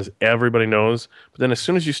premium, as everybody knows. But then as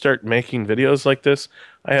soon as you start making videos like this,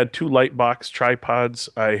 I had 2 light box tripods.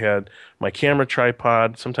 I had my camera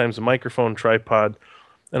tripod, sometimes a microphone tripod.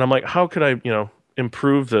 And I'm like, how could I,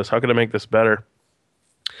 improve this? How could I make this better?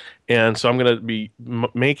 And so I'm going to be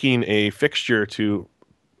making a fixture to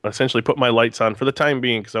essentially put my lights on for the time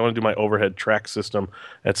being, because I want to do my overhead track system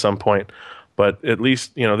at some point. But at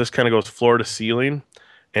least, this kind of goes floor to ceiling.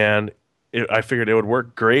 And I figured it would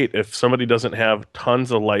work great if somebody doesn't have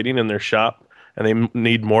tons of lighting in their shop and they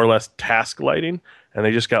need more or less task lighting, and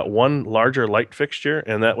they just got one larger light fixture,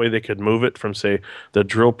 and that way they could move it from, say, the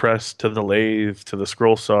drill press to the lathe to the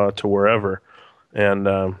scroll saw to wherever. And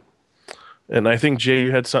I think, Jay,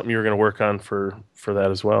 you had something you were going to work on for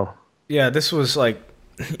that as well. Yeah, this was like,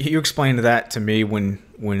 you explained that to me when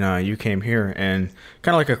you came here, and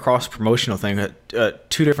kind of like a cross-promotional thing,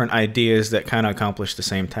 2 different ideas that kind of accomplish the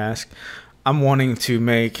same task. I'm wanting to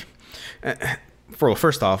make,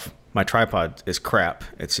 first off, my tripod is crap.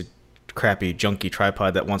 It's a crappy, junky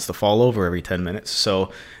tripod that wants to fall over every 10 minutes.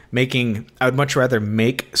 So I would much rather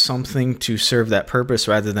make something to serve that purpose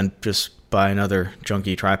rather than just buy another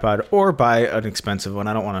junky tripod or buy an expensive one.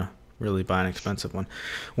 I don't want to really buy an expensive one.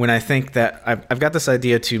 When I think that I've got this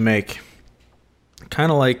idea to make kind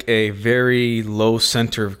of like a very low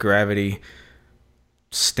center of gravity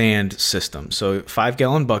stand system. So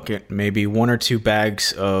 5-gallon bucket, maybe 1 or 2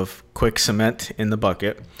 bags of quick cement in the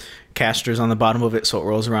bucket, casters on the bottom of it so it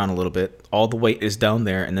rolls around a little bit. All the weight is down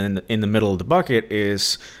there, and then in the middle of the bucket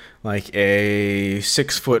is like a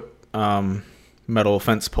 6-foot metal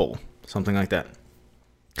fence pole, something like that.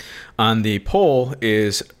 On the pole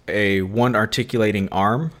is a one articulating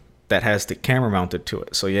arm that has the camera mounted to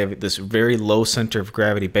it. So you have this very low center of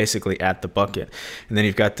gravity basically at the bucket. And then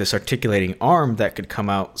you've got this articulating arm that could come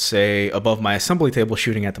out, say, above my assembly table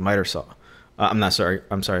shooting at the miter saw. I'm sorry,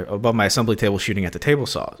 above my assembly table shooting at the table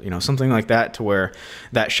saw. Something like that, to where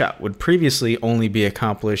that shot would previously only be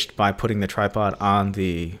accomplished by putting the tripod on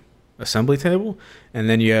the assembly table, and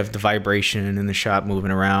then you have the vibration in the shop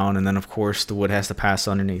moving around, and then of course the wood has to pass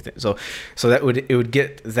underneath it. So it would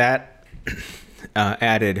get that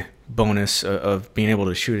added bonus of being able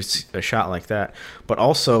to shoot a shot like that, but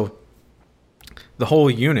also the whole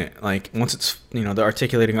unit, like once it's, the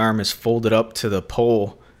articulating arm is folded up to the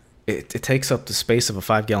pole, it takes up the space of a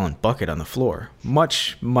 5-gallon bucket on the floor,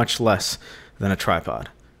 much less than a tripod.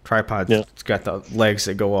 It's got the legs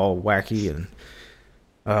that go all wacky, and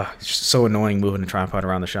it's just so annoying moving a tripod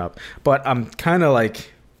around the shop. But I'm kind of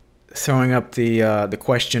like throwing up the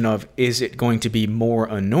question of, is it going to be more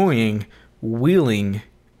annoying wheeling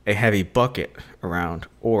a heavy bucket around,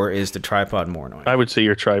 or is the tripod more annoying? I would say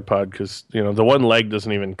your tripod, because the one leg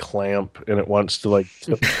doesn't even clamp, and it wants to like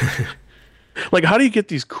like, how do you get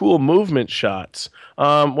these cool movement shots?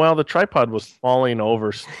 Well, the tripod was falling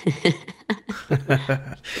over.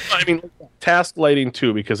 I mean, task lighting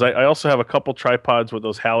too, because I also have a couple tripods with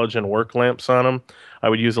those halogen work lamps on them. I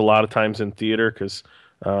would use a lot of times in theater because,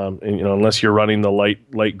 unless you're running the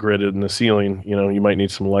light grid in the ceiling, you might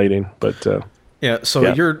need some lighting. But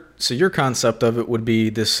your concept of it would be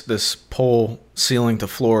this pole ceiling to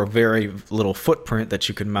floor, very little footprint that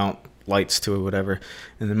you could mount lights to or whatever,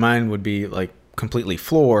 and then mine would be like completely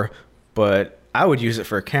floor, but I would use it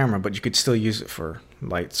for a camera, but you could still use it for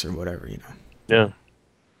lights or whatever. Yeah.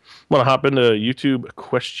 Want to hop into YouTube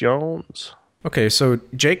questions? Okay, so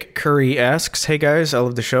Jake Curry asks, "Hey guys, I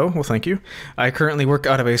love the show." Well, thank you. I currently work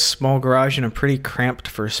out of a small garage and I'm pretty cramped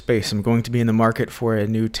for space. I'm going to be in the market for a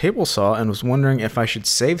new table saw and was wondering if I should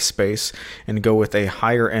save space and go with a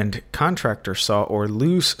higher end contractor saw, or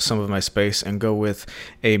lose some of my space and go with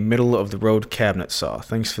a middle of the road cabinet saw.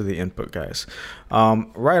 Thanks for the input, guys.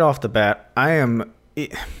 Right off the bat, I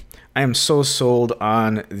am so sold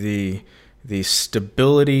on the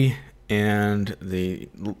stability and the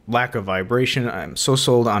lack of vibration. I'm so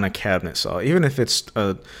sold on a cabinet saw, even if it's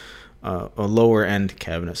a lower end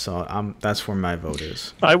cabinet saw. That's where my vote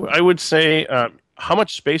is. I would say, how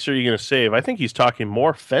much space are you going to save? I think he's talking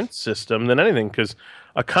more fence system than anything, because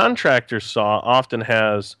a contractor saw often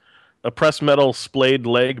has a pressed metal splayed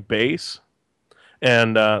leg base,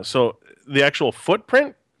 and so the actual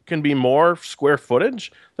footprint can be more square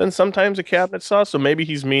footage than sometimes a cabinet saw. So maybe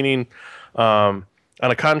he's meaning, on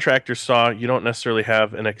a contractor saw, you don't necessarily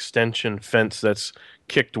have an extension fence that's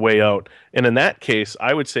kicked way out. And in that case,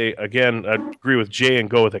 I would say, again, I agree with Jay and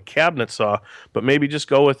go with a cabinet saw, but maybe just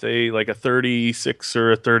go with a 36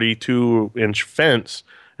 or a 32-inch fence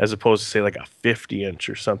as opposed to, say, like a 50-inch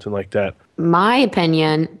or something like that. My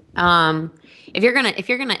opinion, if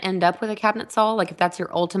you're gonna end up with a cabinet saw, like if that's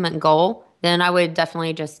your ultimate goal, then I would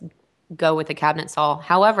definitely just go with a cabinet saw.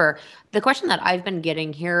 However, the question that I've been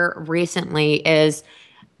getting here recently is,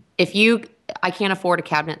 I can't afford a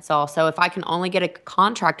cabinet saw, so if I can only get a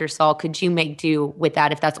contractor saw, could you make do with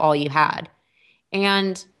that if that's all you had?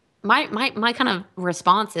 And my kind of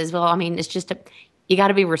response is, well, I mean, it's just you got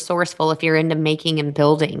to be resourceful if you're into making and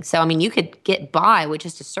building. So, I mean, you could get by with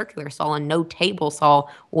just a circular saw and no table saw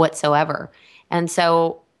whatsoever. And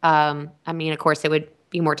so, I mean, of course, it would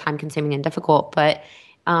be more time consuming and difficult, but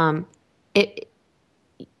I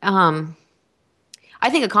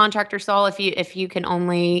think a contractor saw, if you can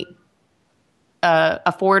only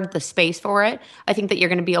afford the space for it, I think that you're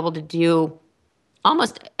going to be able to do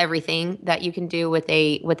almost everything that you can do with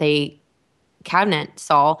a cabinet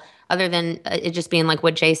saw, other than it just being like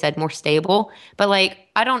what Jay said, more stable. But like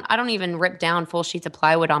I don't even rip down full sheets of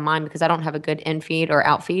plywood on mine because I don't have a good infeed or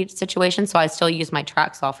outfeed situation, so I still use my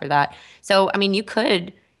track saw for that. So I mean, you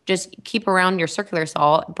could just keep around your circular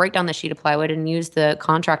saw, break down the sheet of plywood, and use the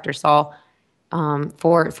contractor saw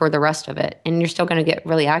for the rest of it. And you're still going to get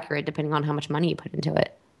really accurate depending on how much money you put into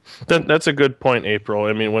it. That's a good point, April.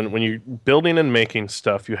 I mean, when you're building and making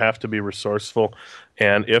stuff, you have to be resourceful.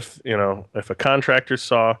 And if a contractor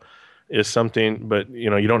saw is something, but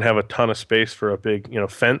you don't have a ton of space for a big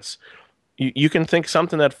fence, you can think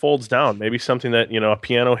something that folds down. Maybe something that a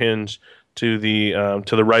piano hinge to the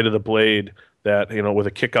right of the blade, that with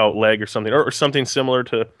a kick out leg or something, or something similar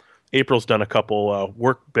to. April's done a couple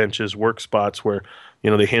workbenches, work spots where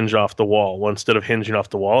they hinge off the wall. Well, instead of hinging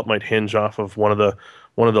off the wall, it might hinge off of one of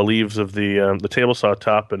the leaves of the table saw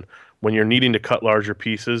top. And when you're needing to cut larger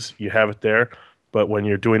pieces, you have it there. But when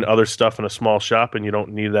you're doing other stuff in a small shop and you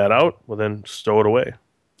don't need that out, well, then stow it away.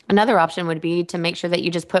 Another option would be to make sure that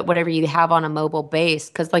you just put whatever you have on a mobile base.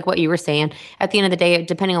 Because, like what you were saying, at the end of the day,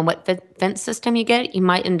 depending on what fence system you get, you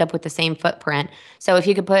might end up with the same footprint. So if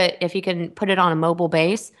you can put it on a mobile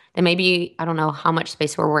base, then maybe, I don't know how much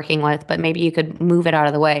space we're working with, but maybe you could move it out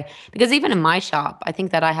of the way. Because even in my shop, I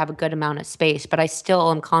think that I have a good amount of space, but I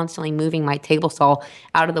still am constantly moving my table saw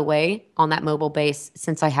out of the way on that mobile base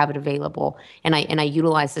since I have it available, and I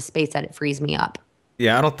utilize the space that it frees me up.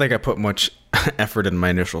 Yeah, I don't think I put much effort in my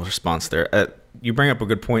initial response there. You bring up a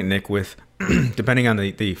good point, Nick, with depending on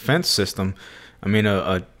the fence system. I mean,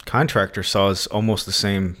 a contractor saw is almost the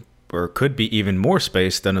same, or could be even more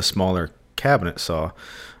space than a smaller cabinet saw.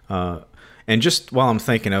 And just while I'm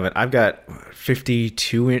thinking of it, I've got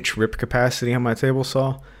 52-inch rip capacity on my table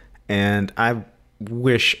saw, and I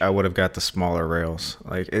wish I would have got the smaller rails.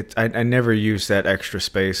 Like I never use that extra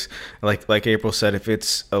space. Like April said, if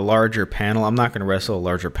it's a larger panel, I'm not going to wrestle a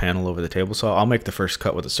larger panel over the table saw. I'll make the first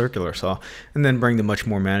cut with a circular saw, and then bring the much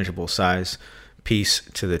more manageable size piece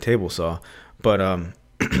to the table saw. But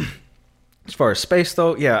as far as space,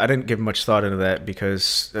 though, yeah, I didn't give much thought into that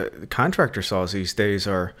because contractor saws these days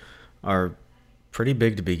are pretty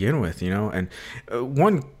big to begin with, you know. And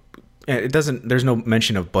it doesn't. There's no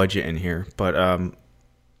mention of budget in here, but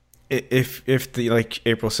if the, like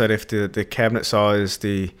April said, if the cabinet saw is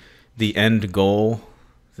the end goal,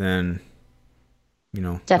 then you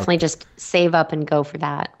know, definitely just save up and go for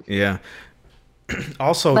that. Yeah.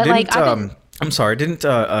 Also, but I'm sorry, didn't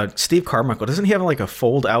Steve Carmichael, doesn't he have like a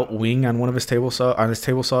fold out wing on one of his table saw? On his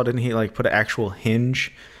table saw, didn't he like put an actual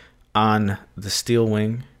hinge on the steel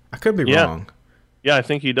wing? I could be wrong. Yeah, I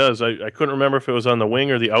think he does. I couldn't remember if it was on the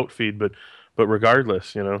wing or the outfeed, but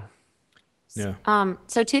regardless, you know. Yeah.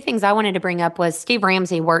 So two things I wanted to bring up was Steve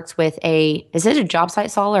Ramsey works with is it a job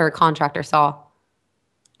site saw or a contractor saw?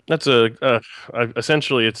 That's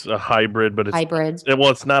essentially it's a hybrid, but it's hybrid.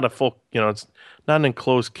 It's not a full, you know, it's not an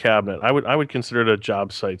enclosed cabinet. I would consider it a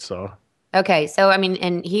job site saw. Okay, so I mean,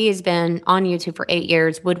 and he has been on YouTube for 8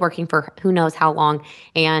 years, woodworking for who knows how long,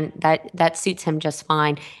 and that suits him just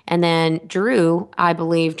fine. And then Drew, I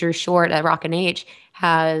believe Drew Short at Rockin' H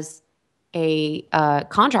has a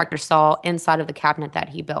contractor saw inside of the cabinet that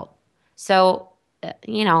he built. So,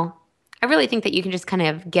 you know, I really think that you can just kind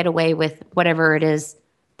of get away with whatever it is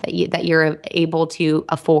that you're able to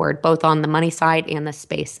afford, both on the money side and the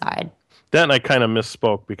space side. Then I kind of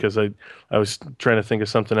misspoke because I was trying to think of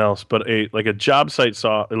something else. But a job site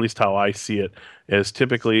saw, at least how I see it, is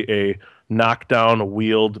typically a knockdown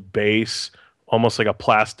wheeled base, almost like a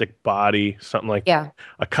plastic body, something like that.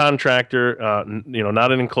 A contractor, you know,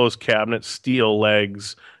 not an enclosed cabinet, steel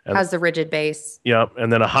legs. Has the rigid base. Yeah,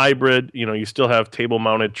 and then a hybrid, you know, you still have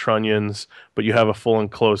table-mounted trunnions, but you have a full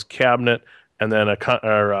enclosed cabinet, and then a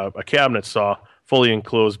cabinet saw, fully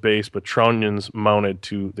enclosed base, but trunnions mounted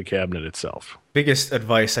to the cabinet itself. Biggest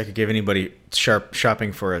advice I could give anybody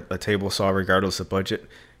shopping for a table saw, regardless of budget,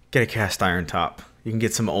 get a cast iron top. You can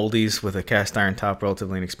get some oldies with a cast iron top,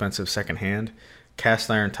 relatively inexpensive secondhand.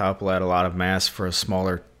 Cast iron top will add a lot of mass for a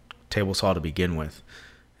smaller table saw to begin with,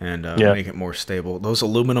 and make it more stable. Those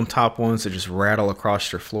aluminum top ones that just rattle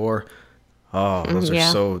across your floor, those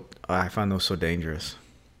are I find those so dangerous.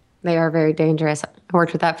 They are very dangerous. I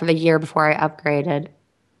worked with that for the year before I upgraded.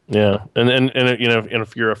 Yeah, and you know, and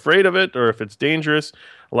if you're afraid of it or if it's dangerous,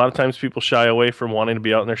 a lot of times people shy away from wanting to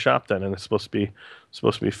be out in their shop then, and it's supposed to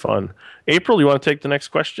be fun. April, you want to take the next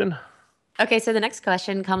question? Okay, so the next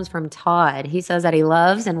question comes from Todd. He says that he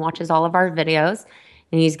loves and watches all of our videos,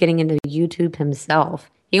 and he's getting into YouTube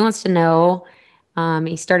himself. He wants to know.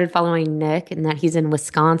 He started following Nick and that he's in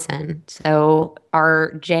Wisconsin. So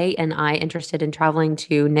are Jay and I interested in traveling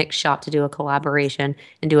to Nick's shop to do a collaboration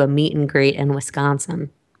and do a meet and greet in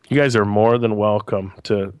Wisconsin? You guys are more than welcome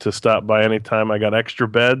to stop by anytime. I got extra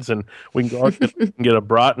beds, and we can go out and get a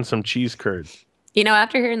brat and some cheese curds. You know,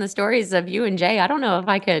 after hearing the stories of you and Jay, I don't know if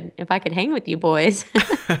I could hang with you boys.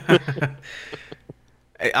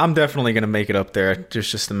 I'm definitely going to make it up there.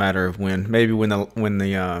 It's just a matter of when. Maybe when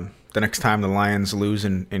the next time the Lions lose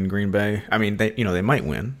in Green Bay. I mean, they might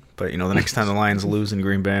win, but the next time the Lions lose in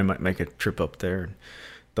Green Bay, I might make a trip up there.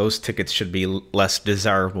 Those tickets should be less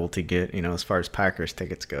desirable to get, as far as Packers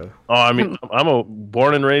tickets go. Oh, I mean, I'm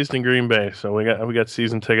born and raised in Green Bay, so we got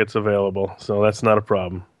season tickets available, so that's not a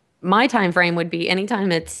problem. My time frame would be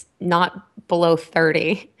anytime it's not below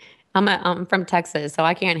 30. I'm from Texas, so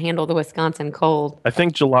I can't handle the Wisconsin cold. I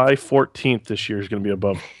think July 14th this year is going to be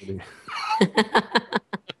above 30.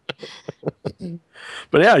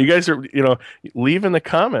 But yeah, you guys are, leave in the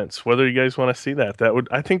comments whether you guys want to see that.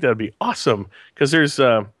 I think that'd be awesome, because there's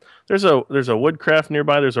a Woodcraft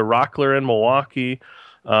nearby. There's a Rockler in Milwaukee.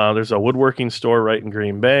 There's a woodworking store right in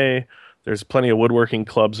Green Bay. There's plenty of woodworking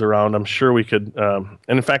clubs around. I'm sure we could. And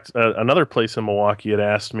in fact, another place in Milwaukee had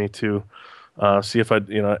asked me to see if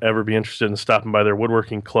I'd ever be interested in stopping by their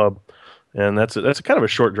woodworking club. And that's a kind of a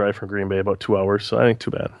short drive from Green Bay, about 2 hours. So I think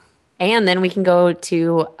too bad. And then we can go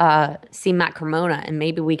to see Matt Cremona, and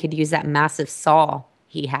maybe we could use that massive saw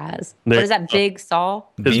he has. What is that big saw?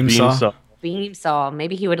 His beam saw. Beam saw.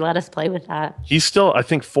 Maybe he would let us play with that. He's still, I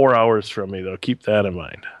think, 4 hours from me, though. Keep that in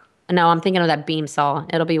mind. No, I'm thinking of that beam saw.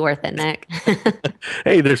 It'll be worth it, Nick.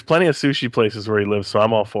 Hey, there's plenty of sushi places where he lives, so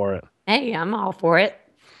I'm all for it. Hey, I'm all for it.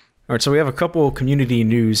 All right, so we have a couple community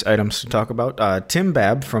news items to talk about. Tim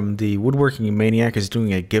Babb from the Woodworking Maniac is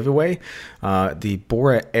doing a giveaway, the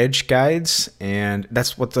Bora Edge Guides, and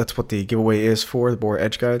that's what the giveaway is for, the Bora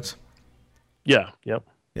Edge Guides. Yeah, yep.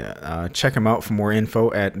 Yeah, check him out for more info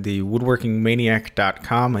at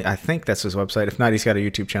thewoodworkingmaniac.com. I think that's his website. If not, he's got a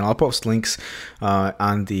YouTube channel. I'll post links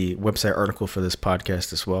on the website article for this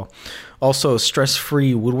podcast as well. Also, Stress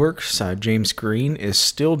Free Woodworks, James Green, is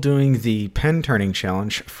still doing the pen turning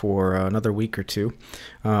challenge for another week or two.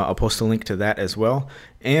 I'll post a link to that as well.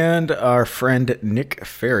 And our friend Nick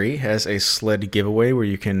Ferry has a sled giveaway where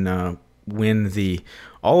you can win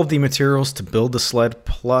all of the materials to build the sled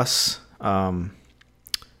plus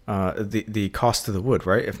the cost of the wood,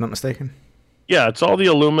 right? If not mistaken. Yeah, it's all the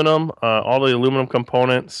aluminum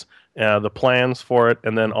components, the plans for it,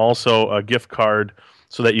 and then also a gift card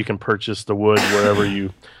so that you can purchase the wood wherever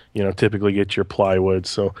you typically get your plywood.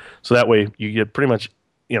 So that way you get pretty much,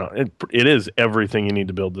 it is everything you need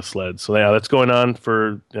to build the sled. So yeah, that's going on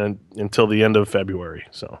for until the end of February.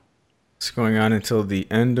 So it's going on until the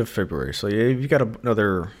end of February. So yeah, you got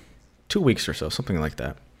another 2 weeks or so, something like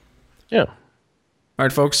that. Yeah. All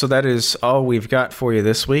right, folks, so that is all we've got for you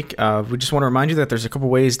this week. We just want to remind you that there's a couple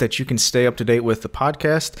ways that you can stay up to date with the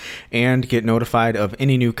podcast and get notified of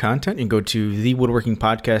any new content. You can go to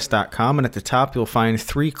thewoodworkingpodcast.com, and at the top you'll find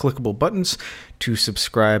 3 clickable buttons to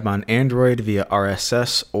subscribe on Android via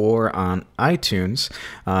RSS or on iTunes.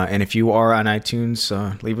 And if you are on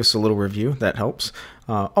iTunes, leave us a little review. That helps.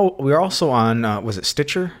 We're also on, was it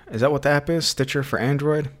Stitcher? Is that what the app is? Stitcher for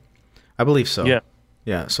Android? I believe so. Yeah.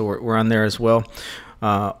 Yeah, so we're on there as well.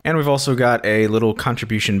 And we've also got a little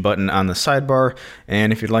contribution button on the sidebar.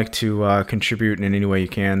 And if you'd like to contribute in any way you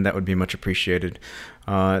can, that would be much appreciated.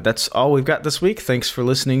 That's all we've got this week. Thanks for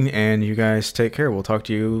listening, and you guys take care. We'll talk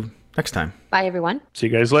to you next time. Bye, everyone. See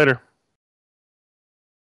you guys later.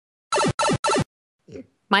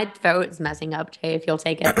 My throat is messing up, Jay, if you'll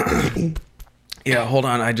take it. Yeah, hold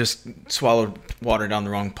on. I just swallowed water down the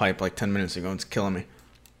wrong pipe like 10 minutes ago. It's killing me.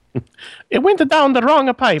 It went down the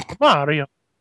wrong pipe, Mario.